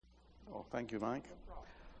Oh, thank you, Mike.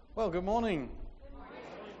 Well, good morning.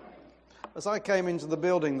 As I came into the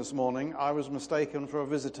building this morning, I was mistaken for a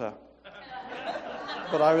visitor.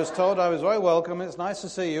 But I was told I was very welcome, it's nice to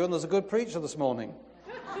see you, and there's a good preacher this morning.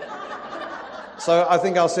 So I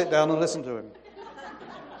think I'll sit down and listen to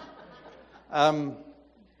him.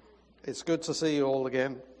 It's good to see you all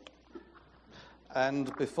again.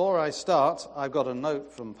 And before I start, I've got a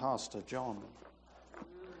note from Pastor John.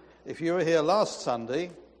 If you were here last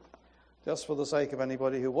Sunday, just for the sake of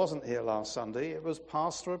anybody who wasn't here last Sunday, it was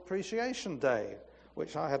Pastor Appreciation Day,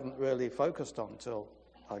 which I hadn't really focused on till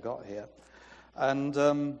I got here.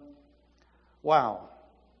 And wow,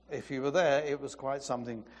 if you were there, it was quite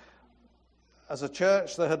something. As a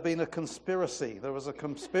church, there had been a conspiracy. There was a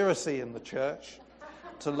conspiracy in the church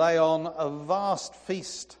to lay on a vast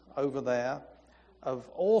feast over there of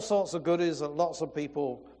all sorts of goodies that lots of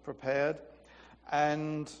people prepared,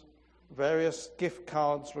 and various gift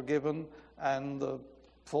cards were given, and the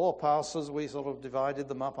four pastors, we sort of divided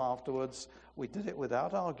them up afterwards. We did it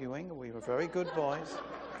without arguing. We were very good boys.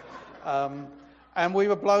 And we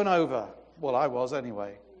were blown over. Well, I was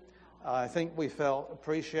anyway. I think we felt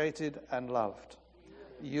appreciated and loved.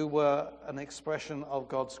 You were an expression of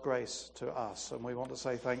God's grace to us, and we want to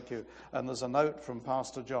say thank you. And there's a note from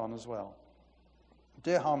Pastor John as well.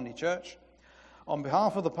 Dear Harmony Church, on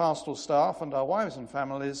behalf of the pastoral staff and our wives and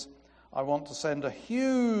families, I want to send a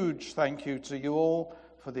huge thank you to you all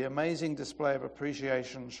for the amazing display of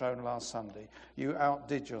appreciation shown last Sunday. You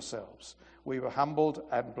outdid yourselves. We were humbled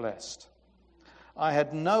and blessed. I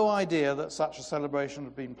had no idea that such a celebration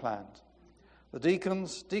had been planned. The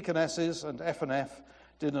deacons, deaconesses, and F&F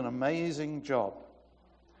did an amazing job.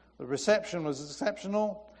 The reception was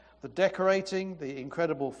exceptional. The decorating, the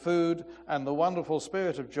incredible food, and the wonderful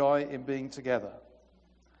spirit of joy in being together.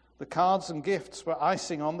 The cards and gifts were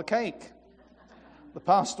icing on the cake. The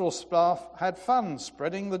pastoral staff had fun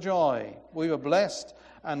spreading the joy. We were blessed,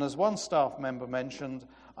 and as one staff member mentioned,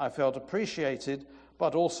 I felt appreciated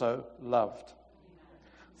but also loved.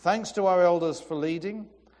 Thanks to our elders for leading,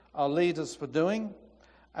 our leaders for doing,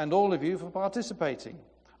 and all of you for participating.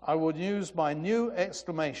 I would use my new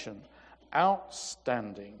exclamation,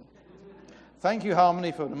 outstanding. Thank you,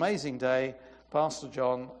 Harmony, for an amazing day, Pastor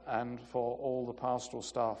John, and for all the pastoral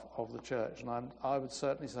staff of the church. And I would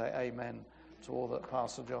certainly say amen to all that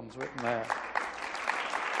Pastor John's written there.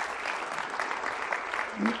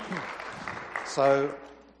 So,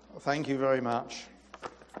 thank you very much.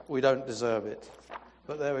 We don't deserve it.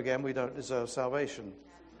 But there again, we don't deserve salvation.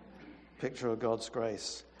 Picture of God's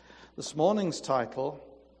grace. This morning's title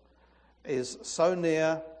is So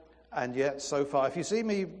Near and Yet So Far. If you see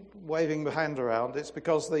me waving the hand around, it's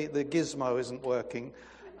because the gizmo isn't working.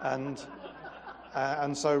 And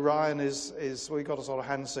so Ryan is we've got a sort of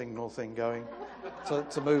hand signal thing going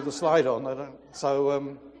to move the slide on.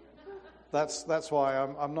 That's why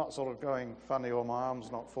I'm not sort of going funny or my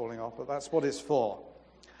arm's not falling off, but that's what it's for.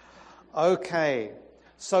 Okay.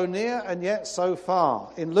 So near and yet so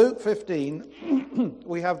far. In Luke 15,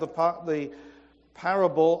 we have the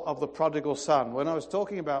parable of the prodigal son. When I was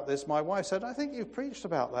talking about this, my wife said, I think you've preached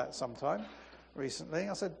about that sometime recently.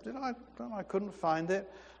 I said, did I? I couldn't find it.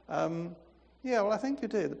 Yeah, well, I think you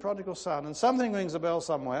did, the prodigal son. And something rings a bell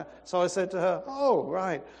somewhere. So I said to her, oh,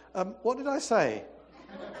 right. What did I say?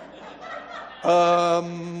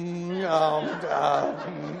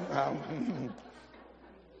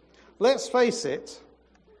 Let's face it.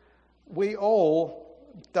 We all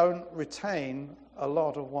don't retain a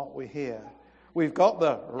lot of what we hear. We've got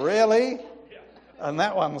the really, and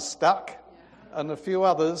that one's stuck, and a few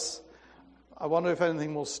others. I wonder if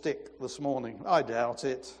anything will stick this morning. I doubt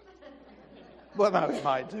it. Well, no, it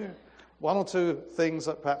might do. One or two things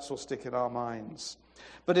that perhaps will stick in our minds.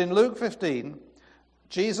 But in Luke 15,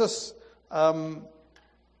 Jesus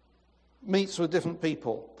meets with different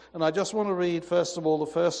people. And I just want to read, first of all, the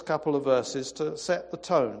first couple of verses to set the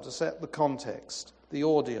tone, to set the context, the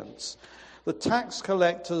audience. The tax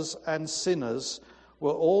collectors and sinners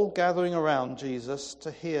were all gathering around Jesus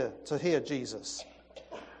to hear Jesus.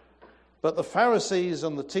 But the Pharisees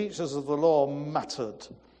and the teachers of the law muttered,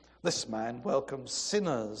 this man welcomes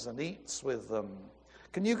sinners and eats with them.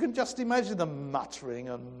 You can just imagine them muttering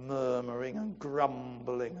and murmuring and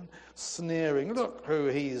grumbling and sneering. Look who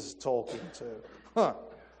he's talking to. Huh.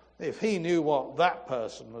 If he knew what that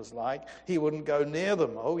person was like, he wouldn't go near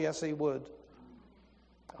them. Oh, yes, he would.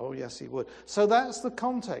 Oh, yes, he would. So that's the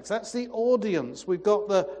context. That's the audience. We've got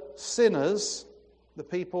the sinners, the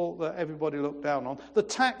people that everybody looked down on. The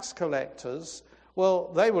tax collectors,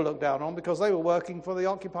 well, they were looked down on because they were working for the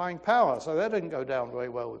occupying power. So they didn't go down very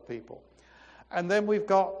well with people. And then we've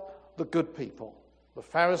got the good people, the the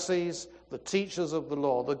Pharisees, the teachers of the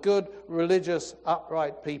law, the good, religious,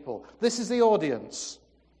 upright people. This is the audience.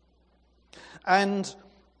 And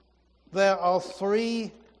there are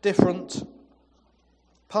 3 different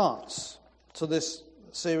parts to this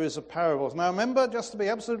series of parables. Now remember, just to be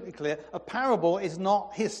absolutely clear, a parable is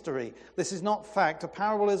not history. This is not fact. A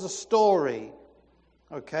parable is a story.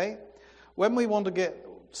 Okay? When we want to get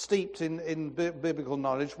steeped in biblical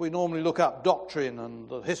knowledge, we normally look up doctrine and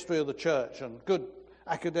the history of the church and good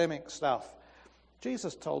academic stuff.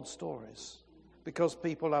 Jesus told stories because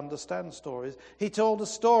people understand stories. He told a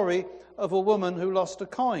story of a woman who lost a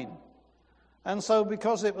coin. And so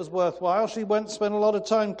because it was worthwhile, she spent a lot of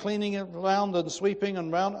time cleaning it around and sweeping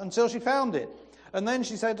and round until she found it. And then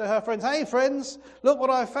she said to her friends, "Hey friends, look what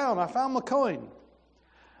I found. I found my coin."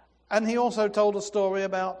 And he also told a story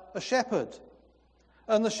about a shepherd.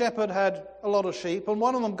 And the shepherd had a lot of sheep, and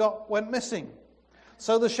one of them went missing.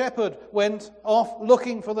 So the shepherd went off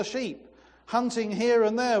looking for the sheep, hunting here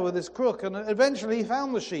and there with his crook, and eventually he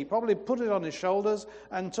found the sheep, probably put it on his shoulders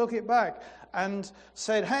and took it back and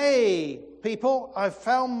said, "Hey, people, I've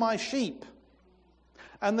found my sheep."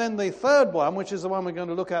 And then the third one, which is the one we're going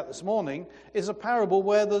to look at this morning, is a parable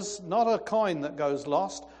where there's not a coin that goes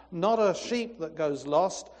lost, not a sheep that goes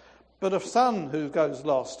lost, but a son who goes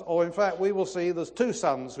lost. Or in fact, we will see there's 2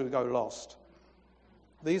 sons who go lost.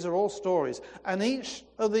 These are all stories. And each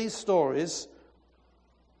of these stories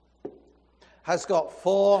has got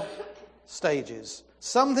 4 stages.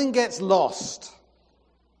 Something gets lost.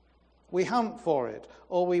 We hunt for it,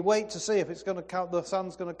 or we wait to see if it's going to come, the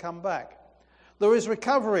son's going to come back. There is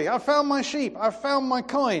recovery. I found my sheep. I found my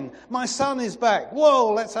coin. My son is back.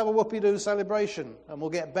 Whoa, let's have a whoopee-doo celebration. And we'll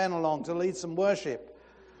get Ben along to lead some worship.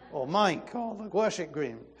 Or Mike, or the worship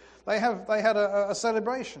green. They had a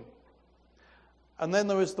celebration. And then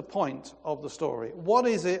there is the point of the story. What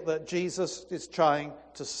is it that Jesus is trying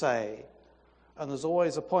to say? And there's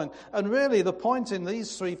always a point. And really, the point in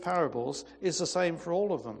these 3 parables is the same for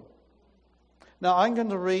all of them. Now, I'm going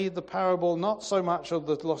to read the parable, not so much of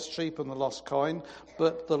the lost sheep and the lost coin,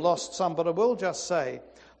 but the lost son. But I will just say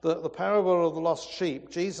that the parable of the lost sheep,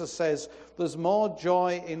 Jesus says there's more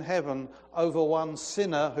joy in heaven over one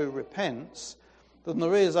sinner who repents than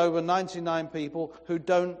there is over 99 people who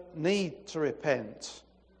don't need to repent.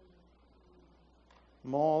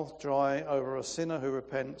 More joy over a sinner who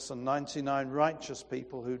repents than 99 righteous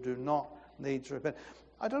people who do not need to repent.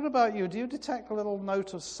 I don't know about you, do you detect a little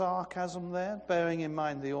note of sarcasm there, bearing in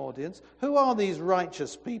mind the audience? Who are these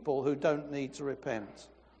righteous people who don't need to repent?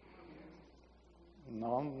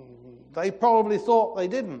 No, they probably thought they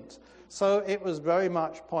didn't. So it was very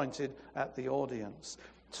much pointed at the audience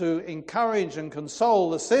to encourage and console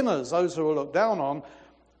the sinners, those who were looked down on,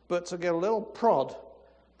 but to get a little prod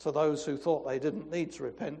to those who thought they didn't need to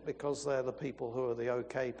repent because they're the people who are the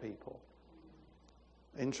okay people.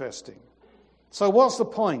 Interesting. So what's the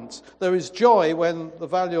point? There is joy when the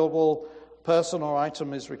valuable person or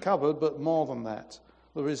item is recovered, but more than that.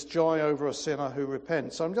 There is joy over a sinner who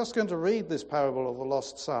repents. So I'm just going to read this parable of the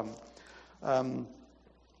lost son.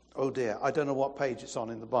 Oh dear, I don't know what page it's on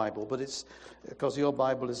in the Bible, but it's because your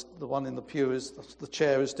Bible is the one in the pew, the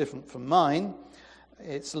chair is different from mine.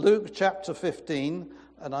 It's Luke chapter 15,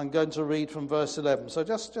 and I'm going to read from verse 11. So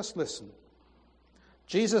just listen.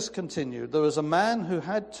 Jesus continued, "There was a man who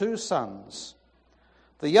had 2 sons.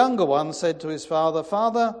 The younger one said to his father,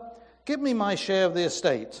 'Father, give me my share of the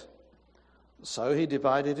estate.' So he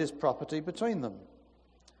divided his property between them.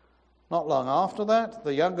 Not long after that,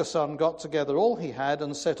 the younger son got together all he had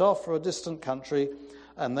and set off for a distant country,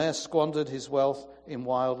 and there squandered his wealth in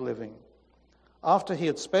wild living. After he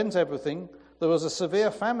had spent everything, there was a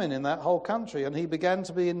severe famine in that whole country, and he began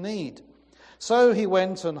to be in need. So he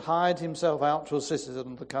went and hired himself out to a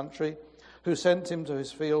citizen of the country, who sent him to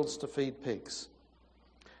his fields to feed pigs.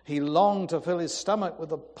 He longed to fill his stomach with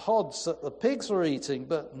the pods that the pigs were eating,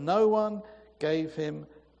 but no one gave him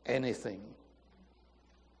anything.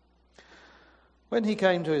 When he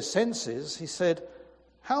came to his senses, he said,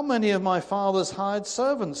 'How many of my father's hired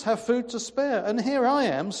servants have food to spare, and here I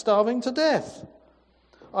am starving to death?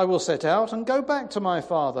 I will set out and go back to my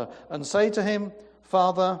father and say to him,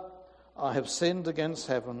 Father, I have sinned against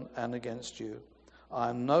heaven and against you. I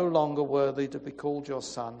am no longer worthy to be called your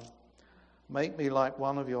son. Make me like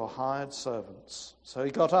one of your hired servants.' So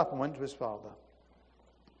he got up and went to his father.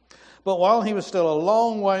 But while he was still a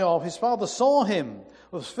long way off, his father saw him,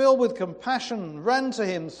 was filled with compassion, ran to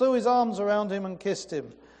him, threw his arms around him and kissed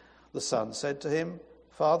him. The son said to him,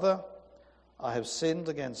 'Father, I have sinned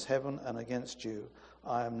against heaven and against you.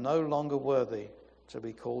 I am no longer worthy to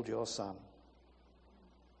be called your son.'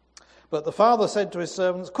 But the father said to his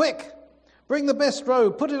servants, 'Quick, Bring the best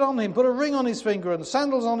robe, put it on him, put a ring on his finger and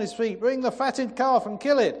sandals on his feet. Bring the fatted calf and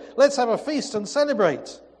kill it. Let's have a feast and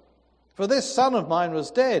celebrate. For this son of mine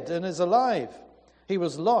was dead and is alive. He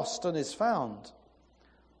was lost and is found."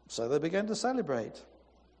 So they began to celebrate.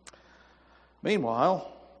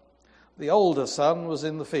 Meanwhile, the older son was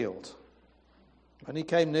in the field. When he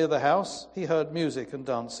came near the house, he heard music and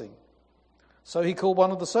dancing. So he called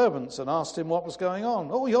one of the servants and asked him what was going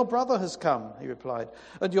on. "Oh, your brother has come," he replied,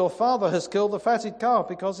 "and your father has killed the fatted calf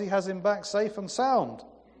because he has him back safe and sound."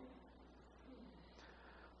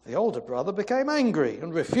 The older brother became angry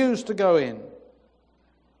and refused to go in.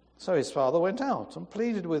 So his father went out and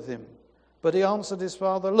pleaded with him. But he answered his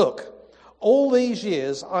father, "Look, all these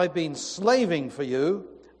years I've been slaving for you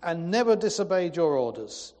and never disobeyed your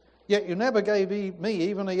orders. Yet you never gave me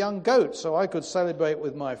even a young goat so I could celebrate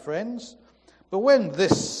with my friends. But when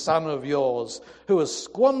this son of yours, who has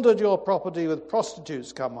squandered your property with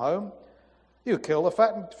prostitutes, come home, you kill the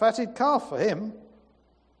fatted calf for him."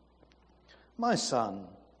 "My son,"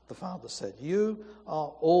 the father said, "you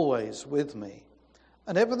are always with me,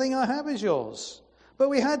 and everything I have is yours. But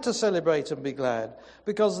we had to celebrate and be glad,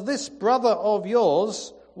 because this brother of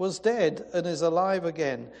yours was dead and is alive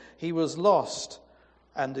again. He was lost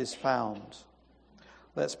and is found."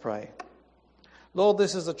 Let's pray. Lord,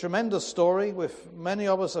 this is a tremendous story. Many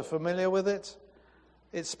of us are familiar with it.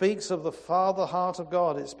 It speaks of the Father heart of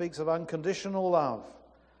God. It speaks of unconditional love.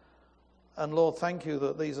 And Lord, thank you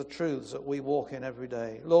that these are truths that we walk in every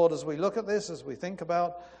day. Lord, as we look at this, as we think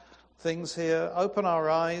about things here, open our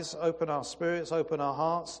eyes, open our spirits, open our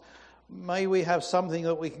hearts. May we have something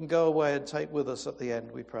that we can go away and take with us at the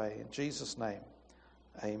end, we pray. In Jesus' name,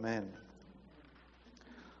 amen.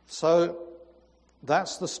 So,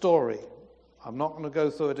 that's the story. I'm not going to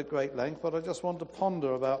go through it at great length, but I just want to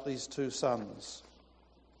ponder about these two sons.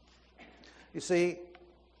 You see,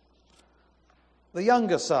 the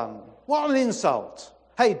younger son, what an insult.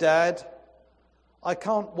 "Hey, Dad, I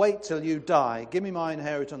can't wait till you die. Give me my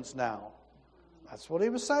inheritance now." That's what he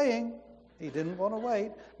was saying. He didn't want to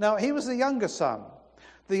wait. Now, he was the younger son.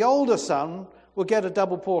 The older son would get a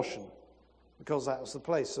double portion because that was the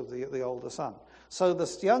place of the older son. So the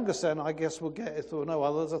younger son, I guess, will get it through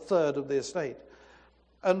there's a third of the estate.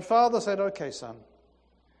 And father said, "Okay, son."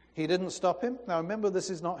 He didn't stop him. Now, remember, this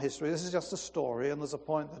is not history. This is just a story, and there's a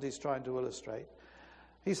point that he's trying to illustrate.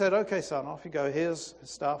 He said, "Okay, son, off you go. Here's his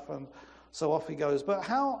stuff." And so off he goes. But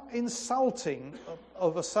how insulting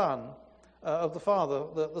of a son, of the father,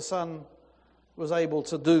 that the son was able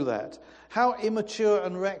to do that. How immature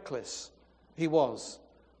and reckless he was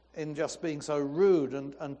in just being so rude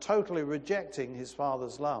and totally rejecting his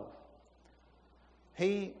father's love.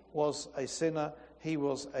 He was a sinner. He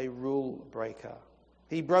was a rule breaker.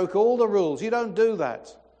 He broke all the rules. You don't do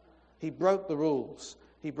that. He broke the rules.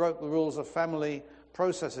 He broke the rules of family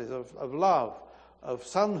processes, of love, of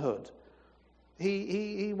sonhood.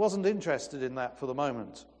 He wasn't interested in that for the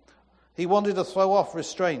moment. He wanted to throw off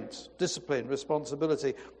restraint, discipline,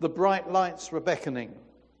 responsibility. The bright lights were beckoning.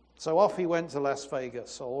 So off he went to Las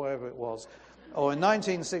Vegas, or wherever it was. Or in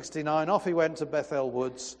 1969, off he went to Bethel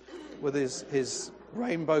Woods with his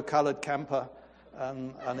rainbow-coloured camper,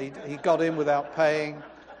 and he got in without paying.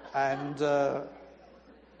 And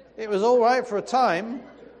it was all right for a time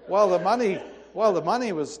while the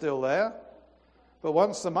money was still there. But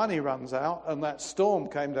once the money runs out and that storm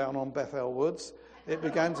came down on Bethel Woods, it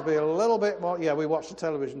began to be a little bit more... Yeah, we watched a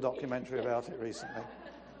television documentary about it recently.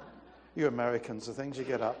 You Americans, the things you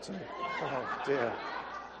get up to. Oh, dear.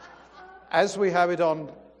 As we have it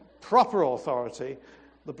on proper authority,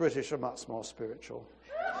 the British are much more spiritual.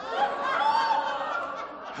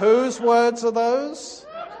 Whose words are those?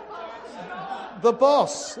 The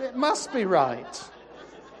boss. It must be right.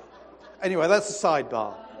 Anyway, that's a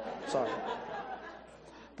sidebar. Sorry.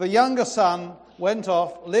 The younger son went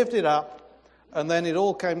off, lived it up, and then it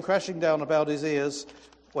all came crashing down about his ears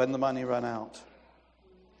when the money ran out.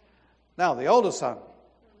 Now, the older son,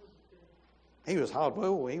 he was hard.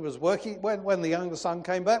 Well, he was working. When the younger son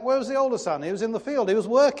came back, where was the older son? He was in the field. He was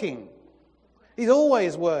working. He's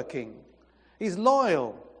always working. He's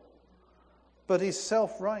loyal. But he's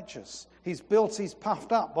self-righteous. He's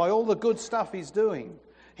puffed up by all the good stuff he's doing.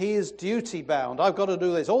 He is duty-bound. I've got to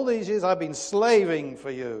do this. All these years I've been slaving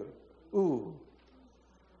for you. Ooh.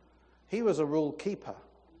 He was a rule keeper.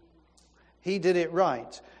 He did it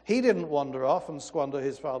right. He didn't wander off and squander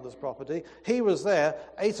his father's property. He was there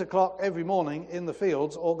 8 o'clock every morning in the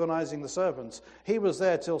fields organising the servants. He was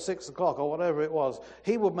there till 6 o'clock or whatever it was.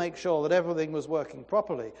 He would make sure that everything was working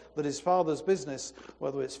properly, that his father's business,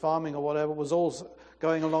 whether it's farming or whatever, was all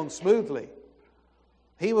going along smoothly.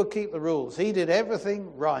 He would keep the rules. He did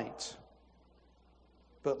everything right.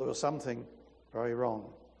 but there was something very wrong.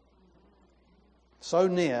 So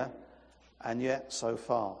near and yet so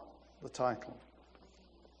far, the title.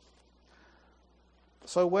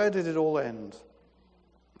 So where did it all end?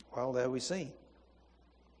 Well, there we see.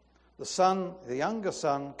 The younger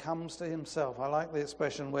son comes to himself. I like the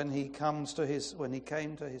expression when he came to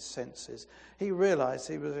his senses. He realized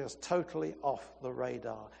he was just totally off the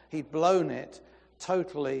radar. He'd blown it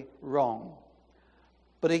totally wrong.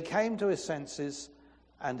 But he came to his senses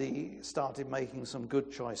and he started making some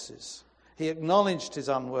good choices. He acknowledged his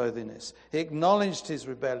unworthiness. He acknowledged his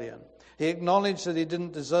rebellion. He acknowledged that he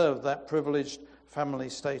didn't deserve that privileged family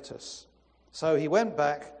status. So he went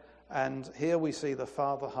back, and here we see the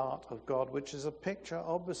Father heart of God, which is a picture,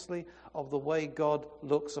 obviously, of the way God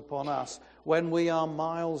looks upon us when we are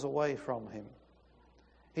miles away from him.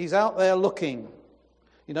 He's out there looking.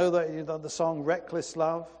 You know the song Reckless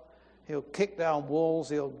Love? He'll kick down walls,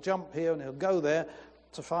 he'll jump here and he'll go there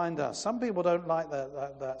to find us. Some people don't like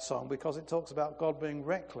that song because it talks about God being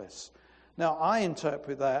reckless. Now, I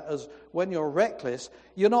interpret that as when you're reckless,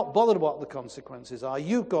 you're not bothered what the consequences are.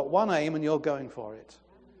 You've got one aim and you're going for it.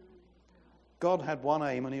 God had one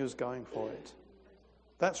aim and he was going for it.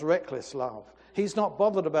 That's reckless love. He's not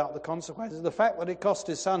bothered about the consequences. The fact that it cost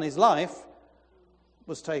his son his life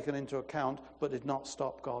was taken into account, but did not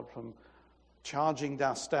stop God from charging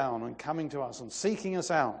us down and coming to us and seeking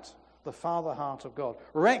us out. The Father heart of God.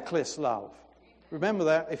 Reckless love. Remember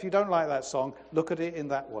that. If you don't like that song, look at it in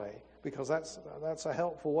that way, because that's a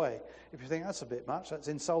helpful way. If you think that's a bit much, that's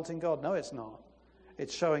insulting God. No, it's not.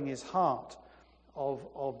 It's showing his heart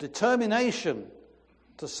of determination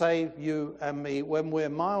to save you and me. When we're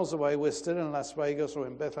miles away, we're still in Las Vegas or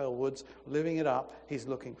in Bethel Woods, living it up. He's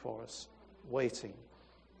looking for us, waiting.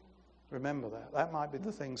 Remember that. That might be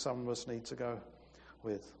the thing some of us need to go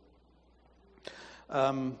with.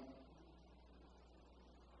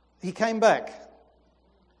 He came back.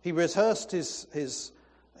 He rehearsed his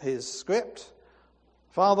script.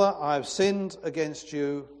 Father, I have sinned against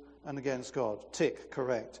you and against God. Tick,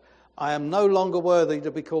 correct. I am no longer worthy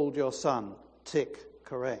to be called your son. Tick,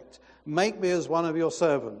 correct. Make me as one of your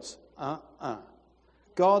servants.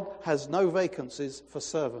 God has no vacancies for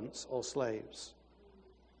servants or slaves.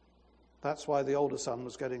 That's why the older son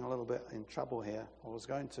was getting a little bit in trouble here, or was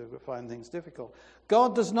going to find things difficult.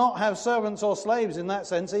 God does not have servants or slaves in that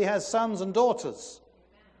sense. He has sons and daughters.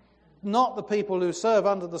 Not the people who serve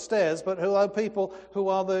under the stairs, but who are people who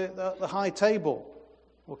are the high table.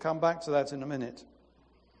 We'll come back to that in a minute.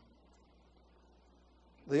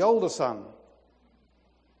 The older son,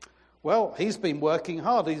 well, he's been working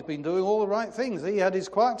hard. He's been doing all the right things. He had his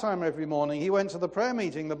quiet time every morning. He went to the prayer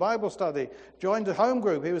meeting, the Bible study, joined a home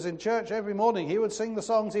group. He was in church every morning. He would sing the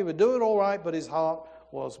songs. He would do it all right, but his heart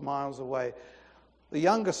was miles away. The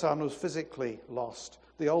younger son was physically lost.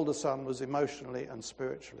 The older son was emotionally and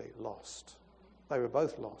spiritually lost. They were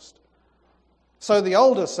both lost. So the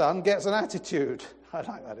older son gets an attitude. I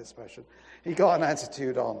like that expression. He got an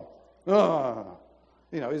attitude on.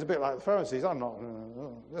 He's a bit like the Pharisees. I'm not,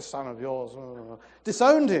 this son of yours.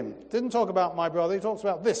 Disowned him. Didn't talk about my brother. He talks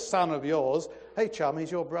about this son of yours. Hey, chum,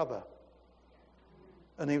 he's your brother.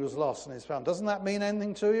 And he was lost and he's found. Doesn't that mean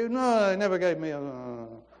anything to you? No, he never gave me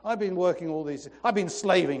I've been working all these. I've been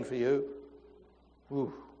slaving for you.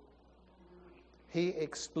 Ooh. He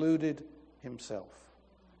excluded himself.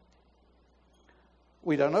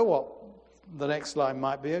 We don't know what the next line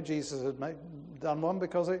might be. Jesus had done one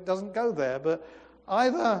because it doesn't go there. But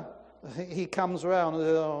either he comes around and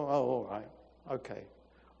says, all right, okay.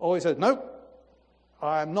 Or he says, nope,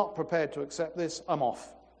 I'm not prepared to accept this. I'm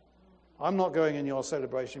off. I'm not going in your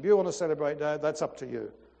celebration. If you want to celebrate, Dad, that's up to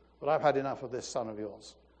you. But I've had enough of this son of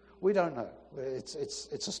yours. We don't know.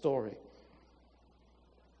 It's a story.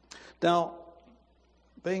 Now,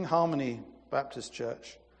 being Harmony Baptist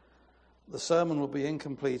Church, the sermon would be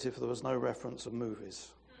incomplete if there was no reference of movies.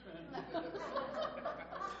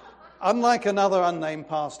 Unlike another unnamed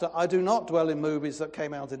pastor, I do not dwell in movies that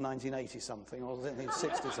came out in 1980-something or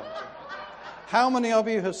 1960-something. How many of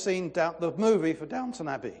you have seen the movie for Downton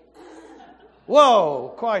Abbey?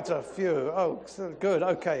 Whoa, quite a few. Oh, good,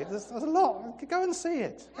 okay. There's a lot. Go and see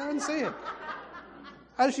it. Go and see it.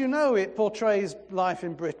 As you know, it portrays life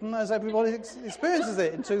in Britain as everybody experiences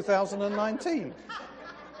it in 2019.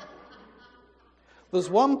 There's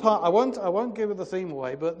one part, I won't give the theme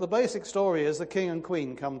away, but the basic story is the king and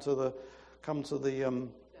queen come to the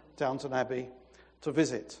Downton Abbey to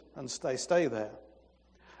visit, and they stay there.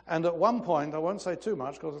 And at one point, I won't say too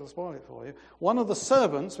much because it'll spoil it for you, one of the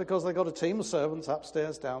servants, because they've got a team of servants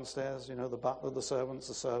upstairs, downstairs, the butler, the servants,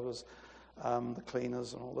 the servers, the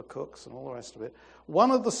cleaners and all the cooks and all the rest of it.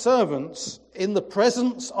 One of the servants, in the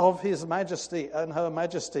presence of His Majesty and Her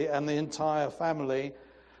Majesty and the entire family,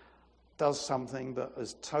 does something that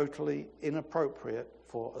is totally inappropriate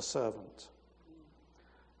for a servant.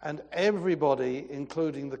 And everybody,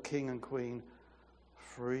 including the king and queen,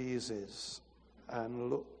 freezes and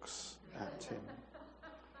looks at him.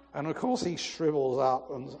 And of course he shrivels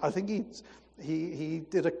up, and I think he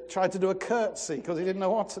tried to do a curtsy because he didn't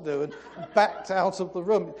know what to do and backed out of the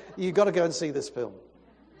room. You've got to go and see this film.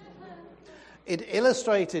 It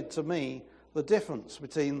illustrated to me the difference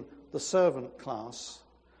between the servant class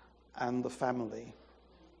and the family.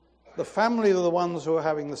 The family are the ones who are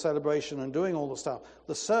having the celebration and doing all the stuff.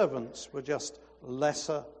 The servants were just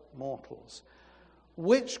lesser mortals.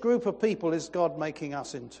 Which group of people is God making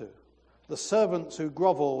us into? The servants who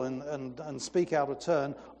grovel and speak out of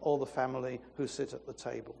turn, or the family who sit at the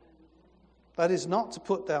table? That is not to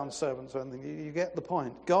put down servants or anything. You get the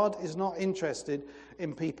point. God is not interested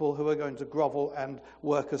in people who are going to grovel and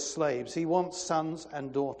work as slaves. He wants sons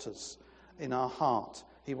and daughters in our heart.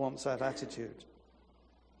 He wants that attitude.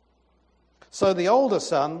 So the older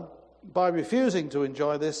son, by refusing to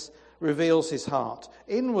enjoy this, reveals his heart.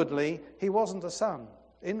 Inwardly, he wasn't a son.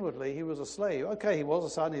 Inwardly, he was a slave. Okay, he was a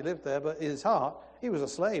son, he lived there, but in his heart, he was a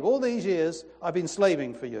slave. All these years, I've been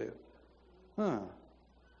slaving for you.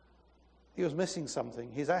 He was missing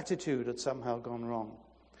something. His attitude had somehow gone wrong.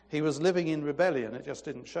 He was living in rebellion. It just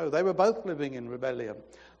didn't show. They were both living in rebellion.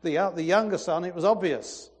 The younger son, it was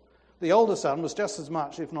obvious. The older son was just as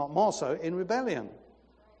much, if not more so, in rebellion.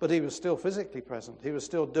 But he was still physically present. He was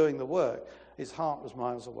still doing the work. His heart was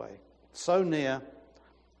miles away. So near,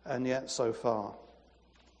 and yet so far.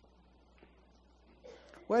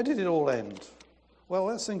 Where did it all end? Well,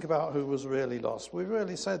 let's think about who was really lost. We've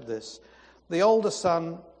really said this. The older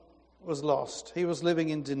son was lost. He was living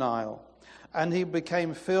in denial. And he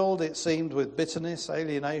became filled, it seemed, with bitterness,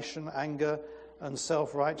 alienation, anger, and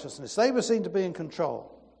self-righteousness. They were seen to be in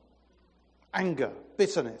control. Anger,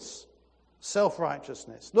 bitterness,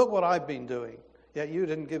 self-righteousness. Look what I've been doing, yet you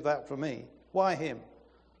didn't give that for me. Why him?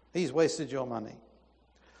 He's wasted your money.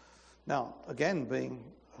 Now, again, being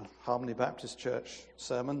a Harmony Baptist Church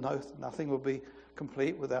sermon, nothing will be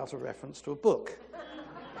complete without a reference to a book.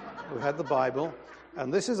 We had the Bible,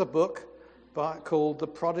 and this is a book called The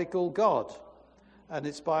Prodigal God, and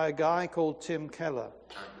it's by a guy called Tim Keller.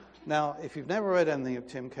 Now, if you've never read anything of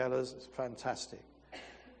Tim Keller's, it's fantastic.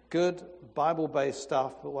 Good Bible-based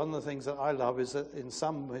stuff, but one of the things that I love is that in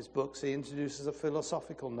some of his books he introduces a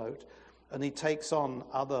philosophical note and he takes on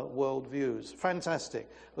other worldviews. Fantastic.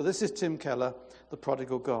 Well, this is Tim Keller, The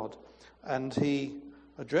Prodigal God, and he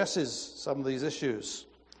addresses some of these issues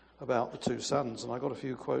about the two sons, and I've got a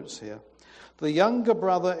few quotes here. The younger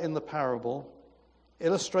brother in the parable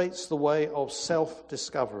illustrates the way of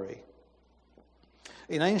self-discovery.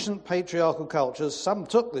 In ancient patriarchal cultures, some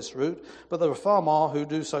took this route, but there are far more who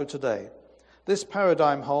do so today. This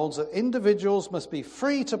paradigm holds that individuals must be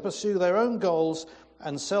free to pursue their own goals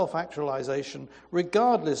and self-actualization,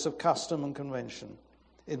 regardless of custom and convention.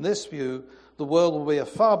 In this view, the world will be a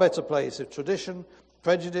far better place if tradition,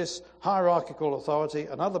 prejudice, hierarchical authority,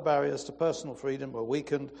 and other barriers to personal freedom were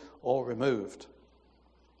weakened or removed.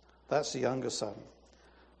 That's the younger son.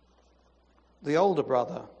 The older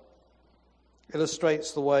brother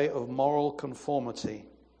illustrates the way of moral conformity.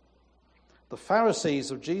 The Pharisees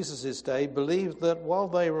of Jesus' day believed that while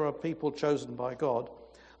they were a people chosen by God,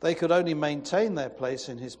 they could only maintain their place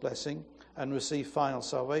in his blessing and receive final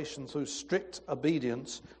salvation through strict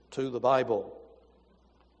obedience to the Bible.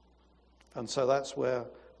 And so that's where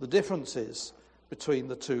the difference is between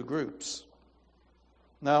the two groups.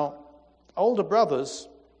 Now, older brothers,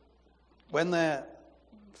 when they're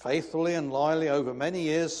faithfully and loyally over many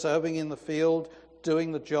years serving in the field,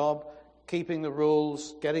 doing the job, keeping the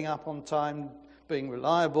rules, getting up on time, being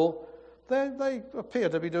reliable, they appear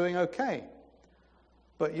to be doing okay.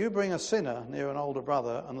 But you bring a sinner near an older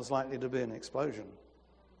brother and there's likely to be an explosion.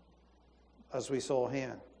 As we saw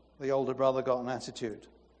here, the older brother got an attitude.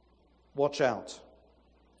 Watch out.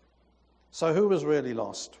 So who was really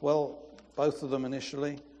lost? Well, both of them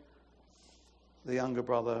initially. The younger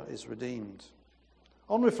brother is redeemed.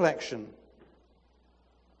 On reflection,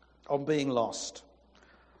 on being lost,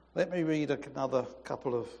 let me read another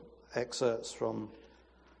couple of excerpts from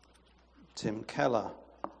Tim Keller.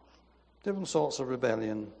 Different sorts of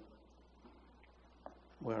rebellion.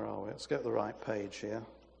 Where are we? Let's get the right page here.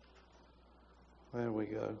 There we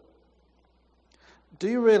go. Do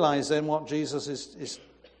you realize then what Jesus is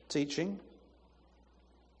teaching?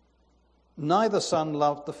 Neither son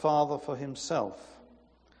loved the father for himself.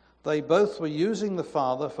 They both were using the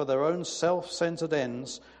Father for their own self-centered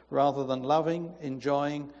ends rather than loving,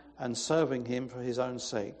 enjoying, and serving him for his own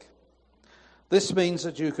sake. This means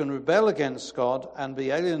that you can rebel against God and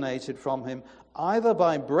be alienated from him either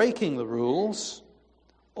by breaking the rules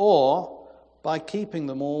or by keeping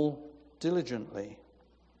them all diligently.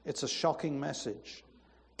 It's a shocking message.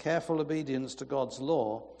 Careful obedience to God's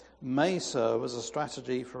law may serve as a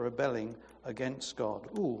strategy for rebelling against God.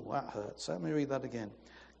 Ooh, that hurts. Let me read that again.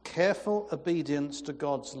 Careful obedience to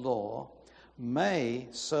God's law may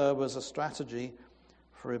serve as a strategy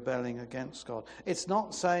for rebelling against God. It's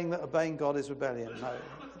not saying that obeying God is rebellion. No,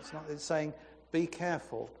 it's not. It's saying be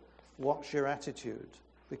careful. Watch your attitude,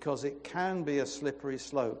 because it can be a slippery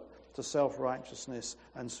slope to self-righteousness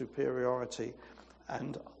and superiority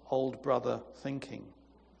and old brother thinking.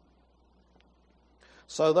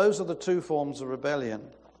 So those are the two forms of rebellion.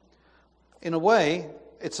 In a way,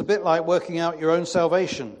 it's a bit like working out your own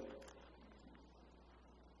salvation.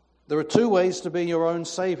 There are two ways to be your own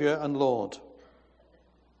Saviour and Lord.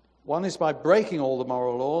 One is by breaking all the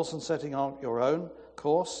moral laws and setting out your own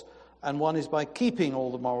course, and one is by keeping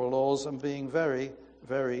all the moral laws and being very,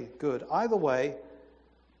 very good. Either way,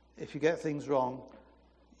 if you get things wrong,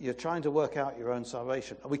 you're trying to work out your own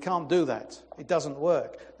salvation. We can't do that. It doesn't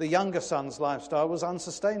work. The younger son's lifestyle was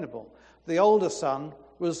unsustainable. The older son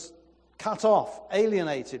was cut off,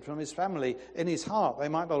 alienated from his family in his heart. They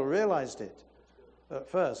might not have realized it at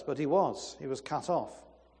first, but he was cut off.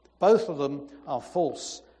 Both of them are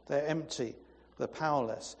false. They're empty. They're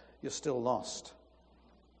powerless. You're still lost.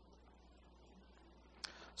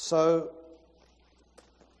 So,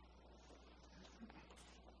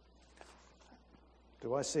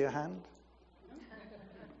 do I see a hand?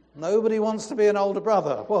 Nobody wants to be an older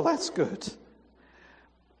brother. Well, that's good.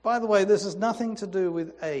 By the way, this has nothing to do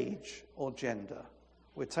with age or gender.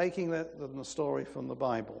 We're taking the story from the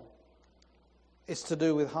Bible. It's to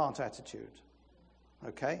do with heart attitude.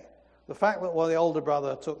 Okay? The fact that the older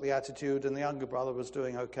brother took the attitude and the younger brother was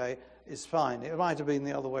doing okay is fine. It might have been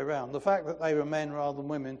the other way around. The fact that they were men rather than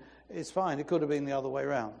women is fine. It could have been the other way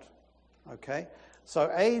around. Okay?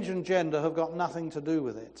 So age and gender have got nothing to do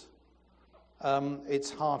with it. It's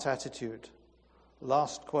heart attitude.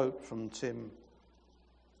 Last quote from Tim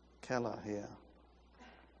Keller here.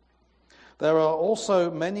 There are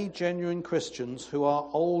also many genuine Christians who are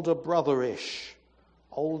older brotherish.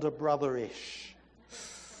 Older brotherish.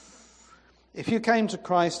 If you came to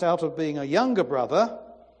Christ out of being a younger brother,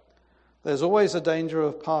 there's always a danger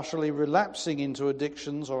of partially relapsing into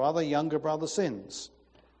addictions or other younger brother sins.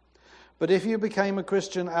 But if you became a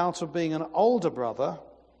Christian out of being an older brother,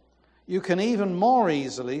 you can even more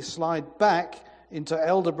easily slide back into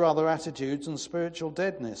elder brother attitudes and spiritual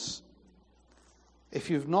deadness. If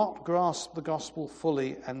you've not grasped the gospel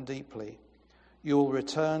fully and deeply, you will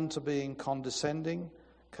return to being condescending,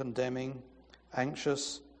 condemning,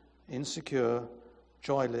 anxious, insecure,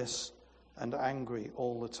 joyless, and angry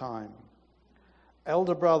all the time.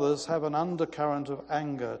 Elder brothers have an undercurrent of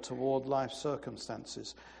anger toward life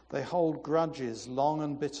circumstances. They hold grudges long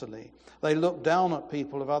and bitterly. They look down at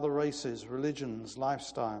people of other races, religions,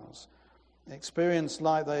 lifestyles. They experience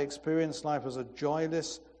life as a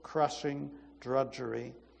joyless, crushing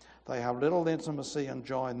drudgery. They have little intimacy and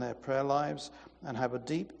joy in their prayer lives and have a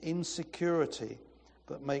deep insecurity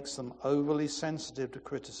that makes them overly sensitive to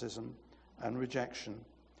criticism and rejection,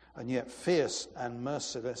 and yet fierce and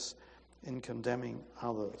merciless in condemning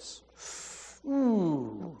others.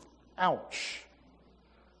 Ooh, ouch.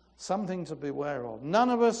 Something to beware of. None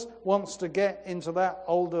of us wants to get into that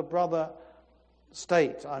older brother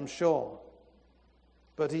state, I'm sure.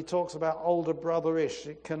 But he talks about older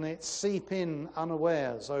brotherish. Can it seep in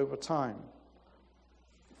unawares over time?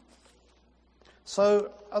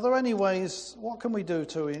 So, are there any ways, what can we do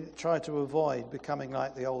to try to avoid becoming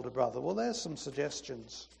like the older brother? Well, there's some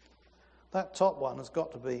suggestions. That top one has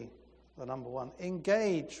got to be the number one.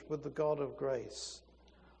 Engage with the God of grace.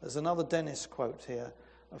 There's another Dennis quote here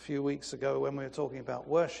a few weeks ago when we were talking about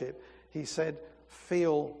worship. He said,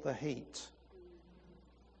 feel the heat.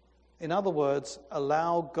 In other words,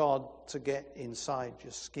 allow God to get inside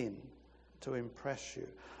your skin to impress you.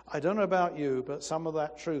 I don't know about you, but some of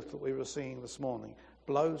that truth that we were seeing this morning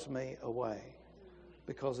blows me away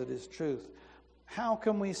because it is truth. How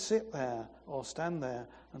can we sit there or stand there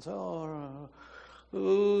and say, oh,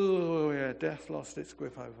 yeah, death lost its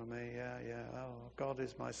grip over me. Yeah, oh, God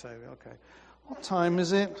is my Saviour. Okay. What time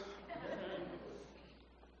is it?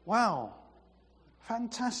 Wow.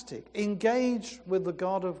 Fantastic. Engage with the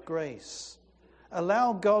God of grace.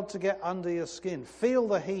 Allow God to get under your skin. Feel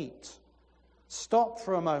the heat. Stop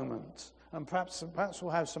for a moment. And perhaps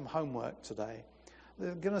we'll have some homework today.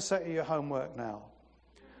 They're going to set you your homework now.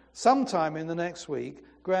 Sometime in the next week,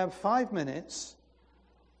 grab 5 minutes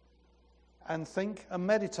and think and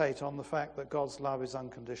meditate on the fact that God's love is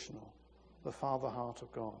unconditional. The Father heart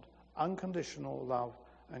of God. Unconditional love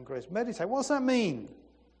and grace. Meditate. What does that mean?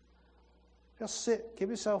 Just sit, give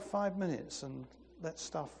yourself 5 minutes and let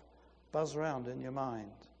stuff buzz around in your mind.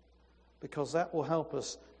 Because that will help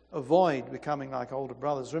us avoid becoming like older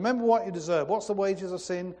brothers. Remember what you deserve. What's the wages of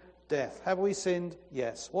sin? Death. Have we sinned?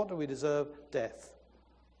 Yes. What do we deserve? Death.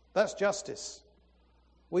 That's justice.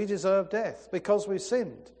 We deserve death because we've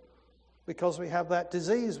sinned. Because we have that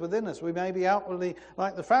disease within us. We may be outwardly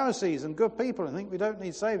like the Pharisees and good people and think we don't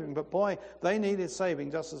need saving. But boy, they needed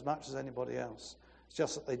saving just as much as anybody else. It's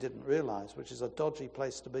just that they didn't realize, which is a dodgy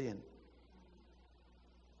place to be in.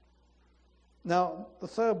 Now, the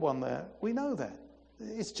third one there, we know that.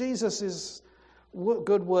 It's Jesus'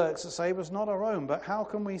 good works that save us, not our own. But how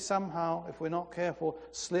can we somehow, if we're not careful,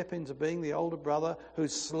 slip into being the older brother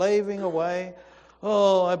who's slaving away?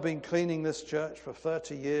 Oh, I've been cleaning this church for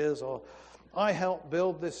 30 years, or I helped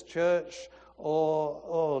build this church, or,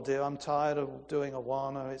 oh dear, I'm tired of doing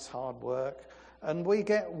Awana, it's hard work. And we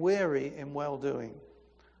get weary in well-doing.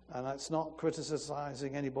 And that's not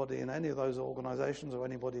criticizing anybody in any of those organizations or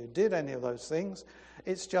anybody who did any of those things.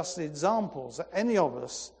 It's just the examples that any of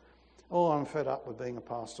us, oh, I'm fed up with being a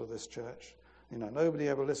pastor of this church. You know, nobody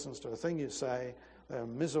ever listens to a thing you say. They're a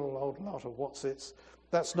miserable old lot of what's-its.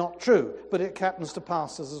 That's not true, but it happens to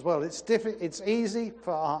pastors as well. It's easy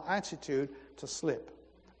for our attitude to slip.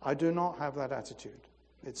 I do not have that attitude.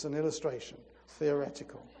 It's an illustration,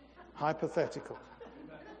 theoretical, hypothetical.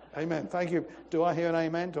 Amen. Thank you. Do I hear an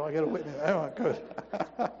amen? Do I get a witness? Oh, good.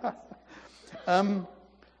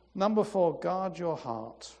 Number 4, guard your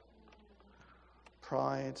heart.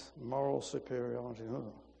 Pride, moral superiority.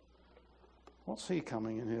 Oh. What's he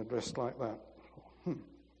coming in here dressed like that?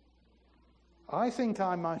 I think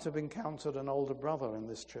I might have encountered an older brother in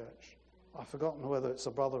this church. I've forgotten whether it's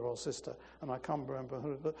a brother or sister, and I can't remember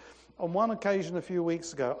who. But on one occasion a few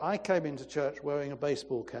weeks ago, I came into church wearing a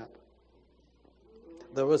baseball cap.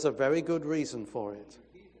 There was a very good reason for it.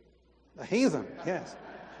 A heathen, yes.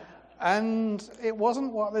 And it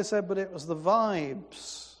wasn't what they said, but it was the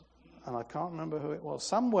vibes. And I can't remember who it was.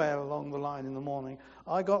 Somewhere along the line in the morning,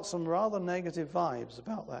 I got some rather negative vibes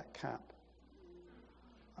about that cap.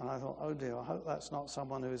 And I thought, oh dear, I hope that's not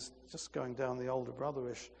someone who's just going down the older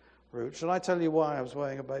brotherish route. Should I tell you why I was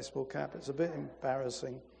wearing a baseball cap? It's a bit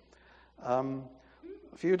embarrassing. A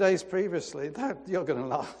few days previously, you're going to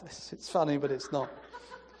laugh. It's funny, but it's not.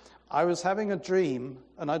 I was having a dream,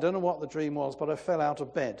 and I don't know what the dream was, but I fell out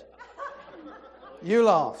of bed. You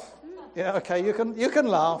laugh. Yeah, okay, you can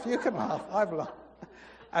laugh. You can laugh. I've laughed.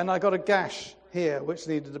 And I got a gash here, which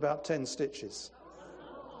needed about 10 stitches.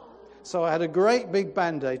 So I had a great big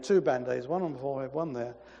Band-Aid, 2 Band-Aids, one on the forehead, one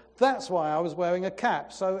there. That's why I was wearing a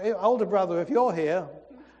cap. So, older brother, if you're here,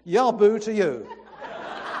 yaboo to you.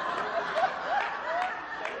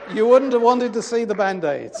 You wouldn't have wanted to see the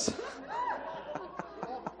Band-Aids.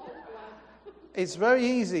 It's very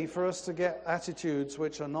easy for us to get attitudes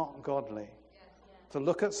which are not godly. To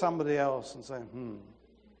look at somebody else and say,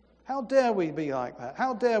 how dare we be like that?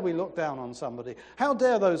 How dare we look down on somebody? How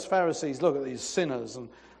dare those Pharisees look at these sinners and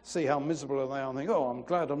see how miserable they are and think, oh, I'm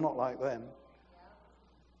glad I'm not like them.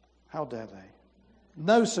 How dare they?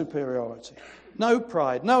 No superiority, no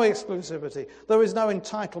pride, no exclusivity. There is no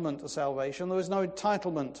entitlement to salvation. There is no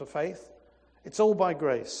entitlement to faith. It's all by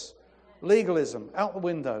grace. Legalism, out the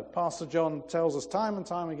window. Pastor John tells us time and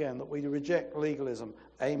time again that we reject legalism.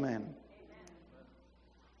 Amen.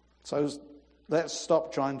 So let's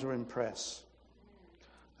stop trying to impress.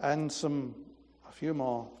 And a few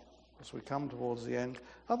more as we come towards the end.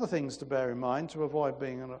 Other things to bear in mind to avoid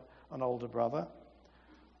being an older brother.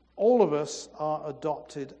 All of us are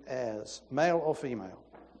adopted heirs, male or female,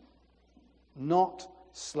 not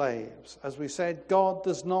slaves. As we said, God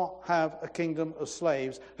does not have a kingdom of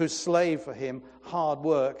slaves who slave for him, hard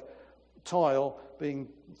work, toil, being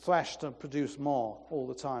thrashed to produce more all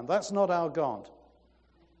the time. That's not our God.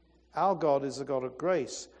 Our God is a God of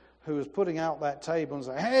grace who is putting out that table and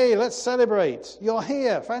saying, hey, let's celebrate. You're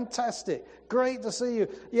here. Fantastic. Great to see you.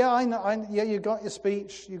 Yeah, I know. Yeah, you got your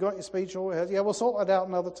speech. You got your speech all ahead. Yeah, we'll sort that out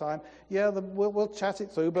another time. Yeah, we'll chat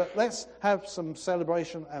it through. But let's have some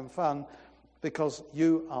celebration and fun because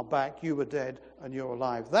you are back. You were dead and you're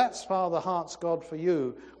alive. That's Father Heart's God for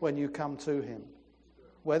you when you come to him.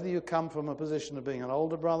 Whether you come from a position of being an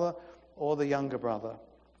older brother or the younger brother.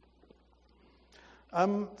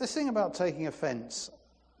 This thing about taking offence,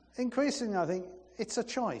 increasingly I think it's a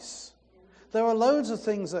choice. There are loads of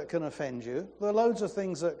things that can offend you. There are loads of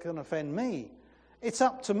things that can offend me. It's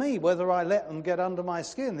up to me whether I let them get under my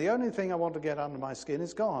skin. The only thing I want to get under my skin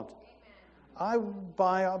is God. I,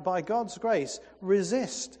 by God's grace,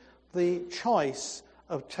 resist the choice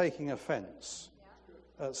of taking offence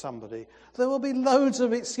at somebody. There will be loads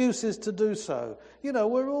of excuses to do so. You know,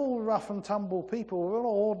 we're all rough and tumble people. We're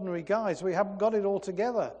all ordinary guys. We haven't got it all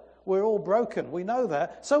together. We're all broken. We know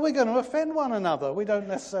that. So we're going to offend one another. We don't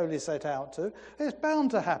necessarily set out to. It's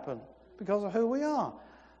bound to happen because of who we are.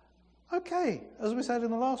 Okay, as we said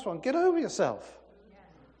in the last one, get over yourself.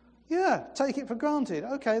 Yeah, take it for granted.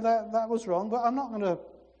 Okay, that was wrong, but I'm not going to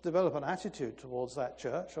develop an attitude towards that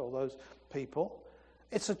church or those people.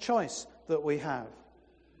 It's a choice that we have.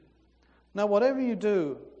 Now, whatever you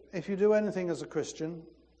do, if you do anything as a Christian,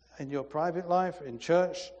 in your private life, in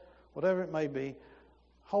church, whatever it may be,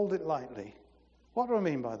 hold it lightly. What do I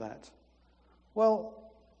mean by that? Well,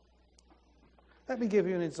 let me give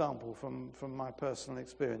you an example from my personal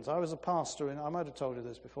experience. I was a pastor I might have told you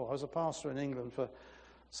this before, I was a pastor in England for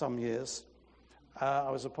some years. I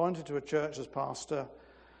was appointed to a church as pastor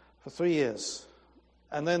for 3 years.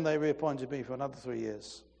 And then they reappointed me for another 3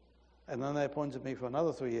 years. And then they appointed me for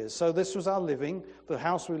another 3 years. So this was our living. The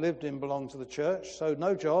house we lived in belonged to the church. So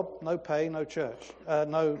no job, no pay, no church,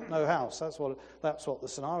 no house. That's what the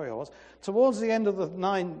scenario was. Towards the end of the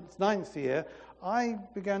ninth year, I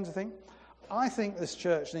began to think, I think this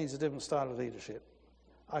church needs a different style of leadership.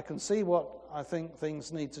 I can see what I think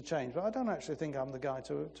things need to change, but I don't actually think I'm the guy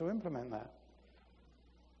to implement that.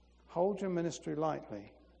 Hold your ministry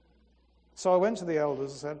lightly. So I went to the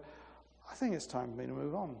elders and said, I think it's time for me to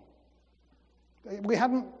move on. We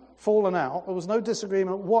hadn't fallen out. There was no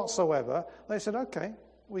disagreement whatsoever. They said, okay,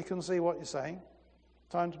 we can see what you're saying.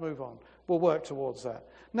 Time to move on. We'll work towards that.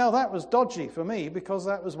 Now, that was dodgy for me because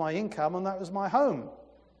that was my income and that was my home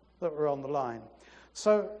that were on the line.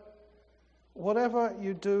 So whatever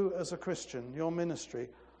you do as a Christian, your ministry,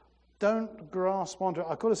 don't grasp onto it.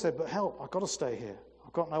 I could have said, but help, I've got to stay here.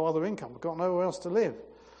 I've got no other income. I've got nowhere else to live.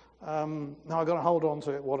 Now I've got to hold on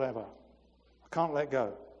to it, whatever. I can't let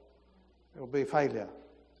go. It'll be a failure.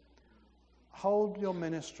 Hold your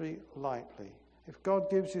ministry lightly. If God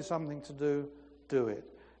gives you something to do, do it.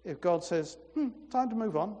 If God says, time to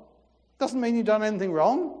move on, doesn't mean you've done anything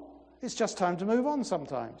wrong. It's just time to move on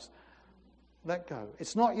sometimes. Let go.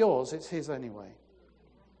 It's not yours, it's his anyway.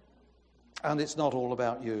 And it's not all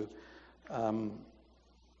about you,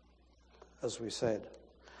 as we said.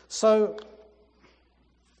 So,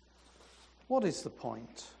 what is the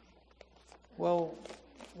point? Well,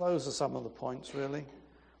 those are some of the points, really.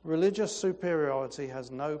 Religious superiority has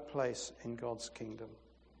no place in God's kingdom.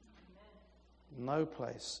 No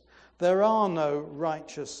place. There are no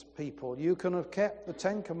righteous people. You can have kept the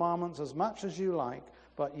 10 Commandments as much as you like,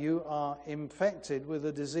 but you are infected with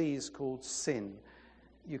a disease called sin.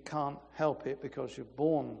 You can't help it because you're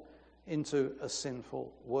born into a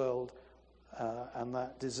sinful world, and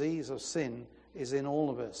that disease of sin is in all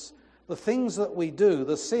of us. The things that we do,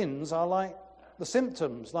 the sins, are like the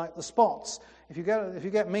symptoms, like the spots. If you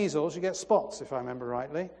get measles, you get spots, if I remember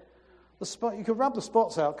rightly. You could rub the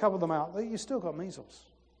spots out, cover them out, but you've still got measles.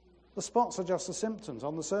 The spots are just the symptoms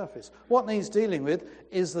on the surface. What needs dealing with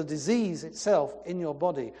is the disease itself in your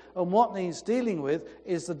body. And what needs dealing with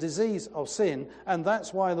is the disease of sin. And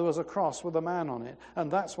that's why there was a cross with a man on it. And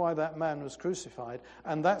that's why that man was crucified.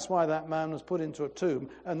 And that's why that man was put into a tomb.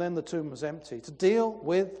 And then the tomb was empty. To deal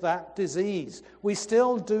with that disease. We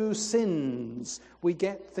still do sins. We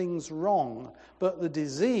get things wrong. But the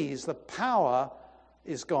disease, the power,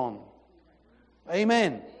 is gone.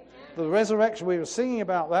 Amen. The resurrection, we were singing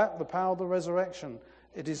about that, the power of the resurrection.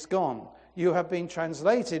 It is gone. You have been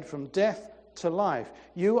translated from death to life.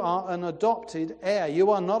 You are an adopted heir.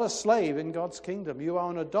 You are not a slave in God's kingdom. You are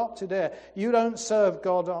an adopted heir. You don't serve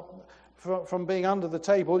God from being under the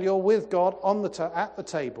table. You're with God at the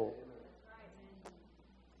table.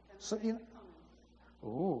 So, you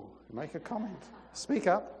make a comment. Speak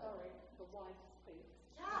up.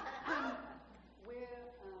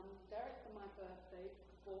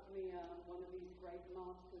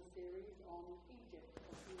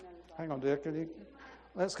 Hang on, dear.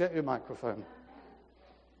 Let's get your microphone.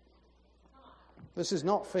 This is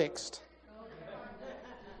not fixed.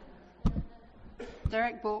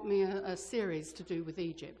 Derek bought me a series to do with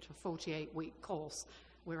Egypt, a 48-week course.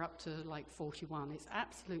 We're up to like 41. It's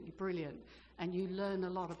absolutely brilliant, and you learn a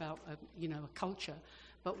lot about a culture.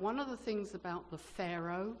 But one of the things about the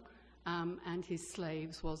Pharaoh and his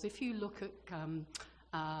slaves was, if you look at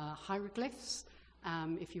hieroglyphs,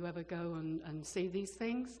 if you ever go and see these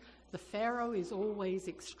things, the Pharaoh is always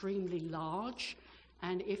extremely large.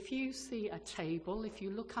 And if you see a table, if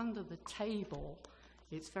you look under the table,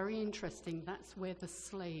 It's very interesting. That's where the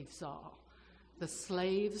slaves are. The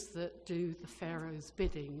slaves that do the Pharaoh's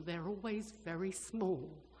bidding, they're always very small,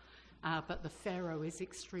 but the Pharaoh is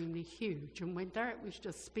extremely huge. And when Derek was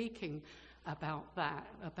just speaking about that,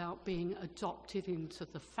 about being adopted into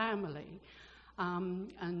the family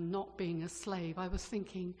and not being a slave, I was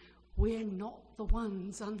thinking, we're not the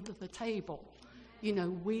ones under the table. You know,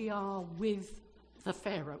 we are with the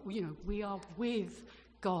Pharaoh. You know, we are with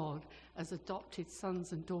God as adopted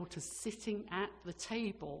sons and daughters sitting at the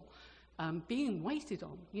table, being waited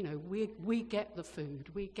on. You know, we get the food,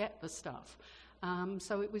 we get the stuff.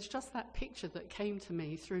 So it was just that picture that came to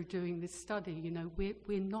me through doing this study. You know,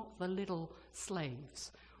 we're not the little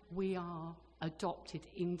slaves. We are adopted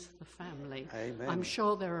into the family. Amen. I'm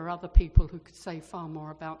sure there are other people who could say far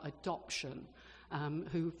more about adoption,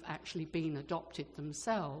 who've actually been adopted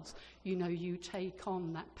themselves. You know, you take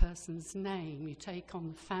on that person's name, you take on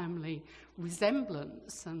the family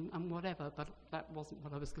resemblance and whatever, but that wasn't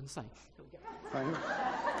what I was going to say.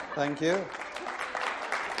 Thank you.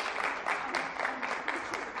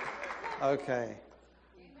 Okay,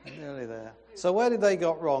 nearly there. So where did they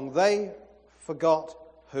got wrong? They forgot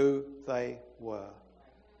who they were.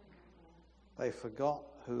 They forgot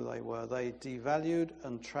who they were. They devalued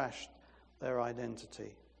and trashed their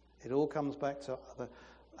identity. It all comes back to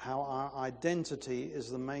how our identity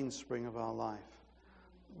is the mainspring of our life.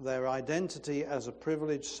 Their identity as a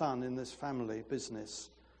privileged son in this family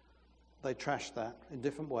business, they trashed that in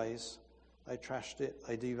different ways. They trashed it,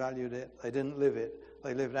 they devalued it, they didn't live it,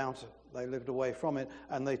 they lived away from it,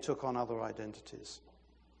 and they took on other identities.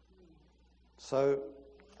 So,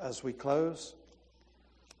 as we close,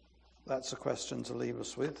 that's a question to leave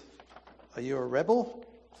us with. Are you a rebel?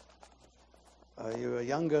 Are you a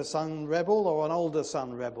younger son rebel or an older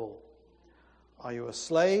son rebel? Are you a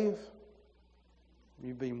slave?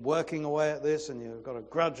 You've been working away at this and you've got a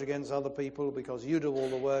grudge against other people because you do all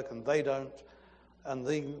the work and they don't, and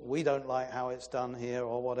we don't like how it's done here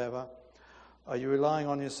or whatever. Are you relying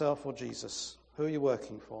on yourself or Jesus? Who are you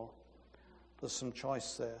working for? There's some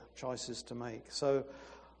choices to make. So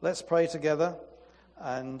let's pray together,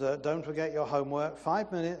 and don't forget your homework.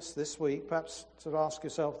 5 minutes this week, perhaps to ask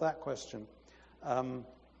yourself that question.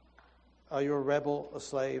 Are you a rebel, a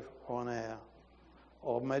slave, or an heir?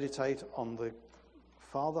 Or meditate on the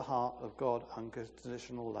Father heart of God,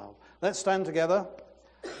 unconditional love. Let's stand together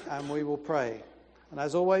and we will pray. And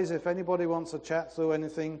as always, if anybody wants to chat through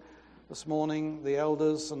anything this morning, the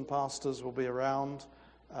elders and pastors will be around.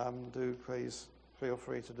 Do please feel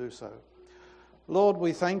free to do so. Lord,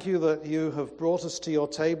 we thank you that you have brought us to your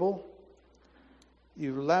table.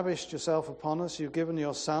 You've lavished yourself upon us. You've given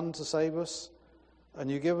your Son to save us.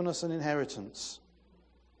 And you've given us an inheritance.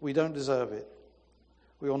 We don't deserve it.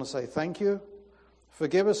 We want to say thank you.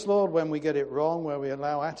 Forgive us, Lord, when we get it wrong, where we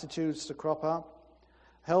allow attitudes to crop up.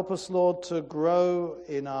 Help us, Lord, to grow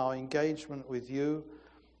in our engagement with you.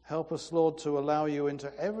 Help us, Lord, to allow you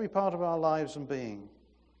into every part of our lives and being.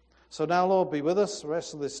 So now, Lord, be with us the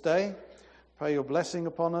rest of this day. Pray your blessing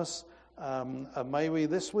upon us. And may we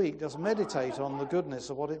this week just meditate on the goodness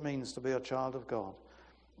of what it means to be a child of God.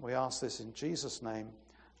 We ask this in Jesus' name.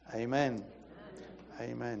 Amen.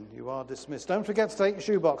 Amen. You are dismissed. Don't forget to take your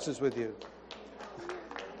shoe boxes with you.